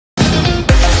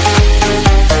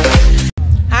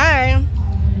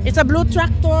It's a blue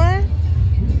tractor.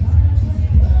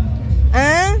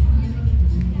 Huh?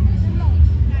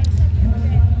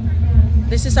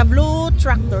 This is a blue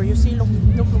tractor. You see, look.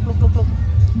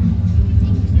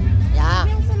 Yeah.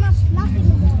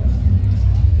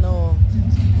 No.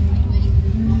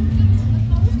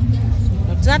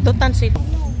 It's not Dotansit.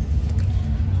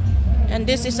 And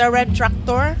this is a red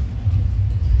tractor.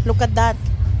 Look at that.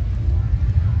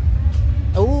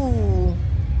 Oh.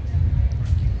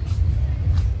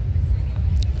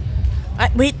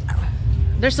 Wait.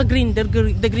 There's a green. The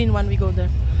green one. We go there.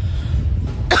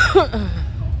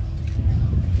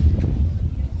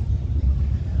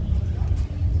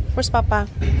 Where's Papa?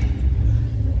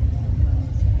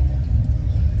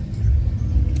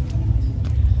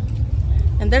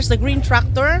 And there's the green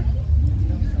tractor.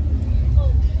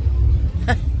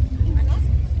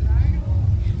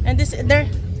 And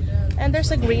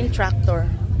there's a green tractor.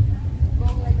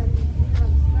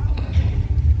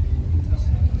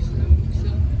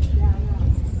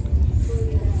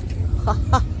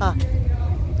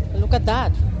 Look at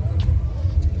that.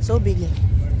 So big.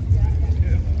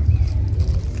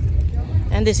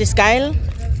 And this is Kyle,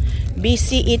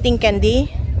 busy eating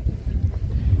candy.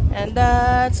 And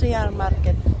that's real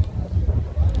market.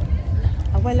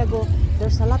 A while ago,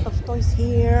 there's a lot of toys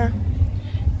here.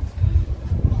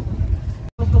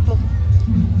 Look.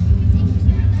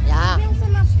 Yeah.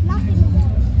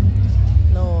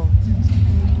 No.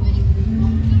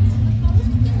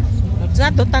 It's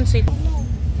not Dotansit.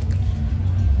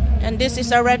 And this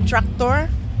is a red tractor.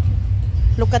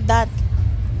 Look at that.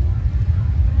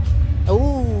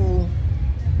 Oh.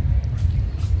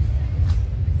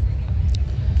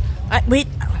 Wait.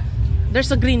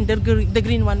 There's a green. The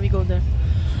green one. We go there.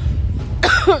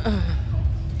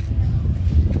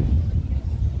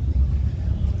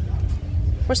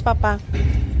 Where's Papa?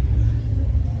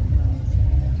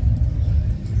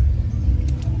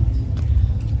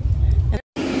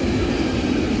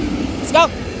 Let's go.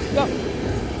 Go.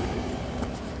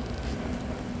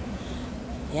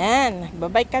 Yan.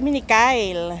 Nagbabike kami ni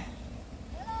Kyle.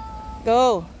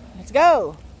 Go. Let's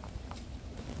go.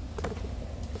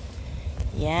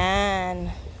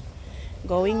 Yan.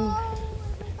 Going.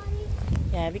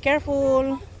 Yeah, be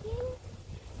careful.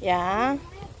 Yeah.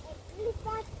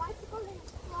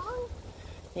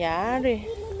 Yeah.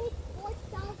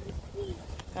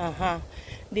 Aha.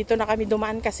 Dito na kami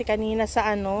dumaan kasi kanina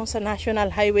sa sa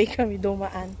National Highway kami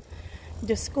dumaan.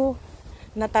 Diyos ko,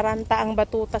 nataranta ang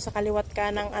batuta sa kaliwat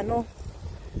ka ng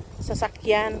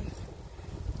sasakyan.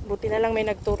 Buti na lang may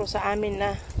nagturo sa amin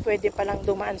na pwede palang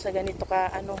dumaan sa ganito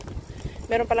ka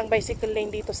meron palang bicycle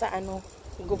lane dito sa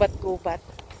gubat-gubat.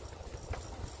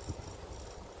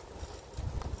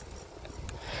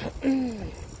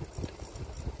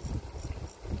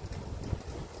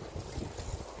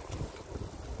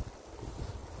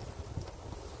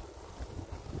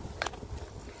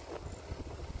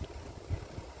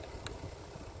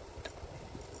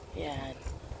 Yan.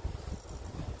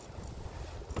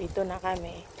 Dito na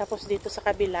kami. Tapos dito sa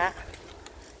kabila,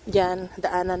 dyan,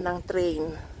 daanan ng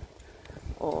train.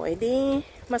 O, edi,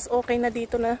 mas okay na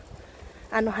dito na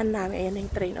anuhan namin. Ayan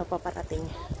yung train o paparating.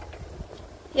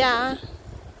 Yeah.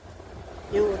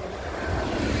 Yun.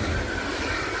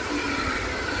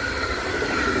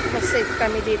 Mas safe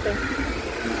kami dito.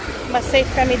 Mas safe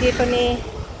kami dito ni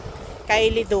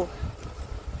Kylie Do.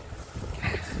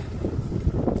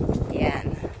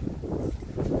 Yan.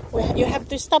 You have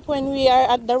to stop when we are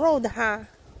at the road, ha?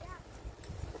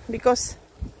 Because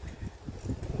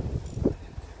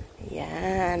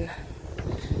yan.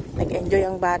 Nag-enjoy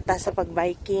ang bata sa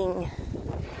pag-biking.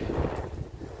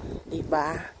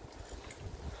 Diba?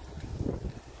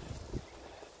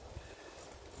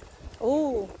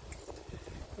 Oh,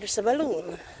 there's a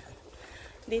balloon.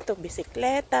 Dito,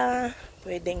 bisikleta.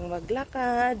 Pwedeng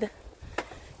maglakad.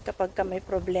 Kapag ka may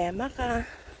problema ka,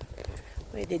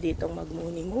 pwede ditong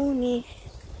magmuni-muni.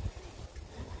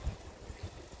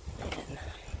 Ayan.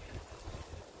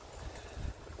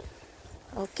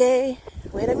 Okay,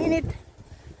 wait a minute.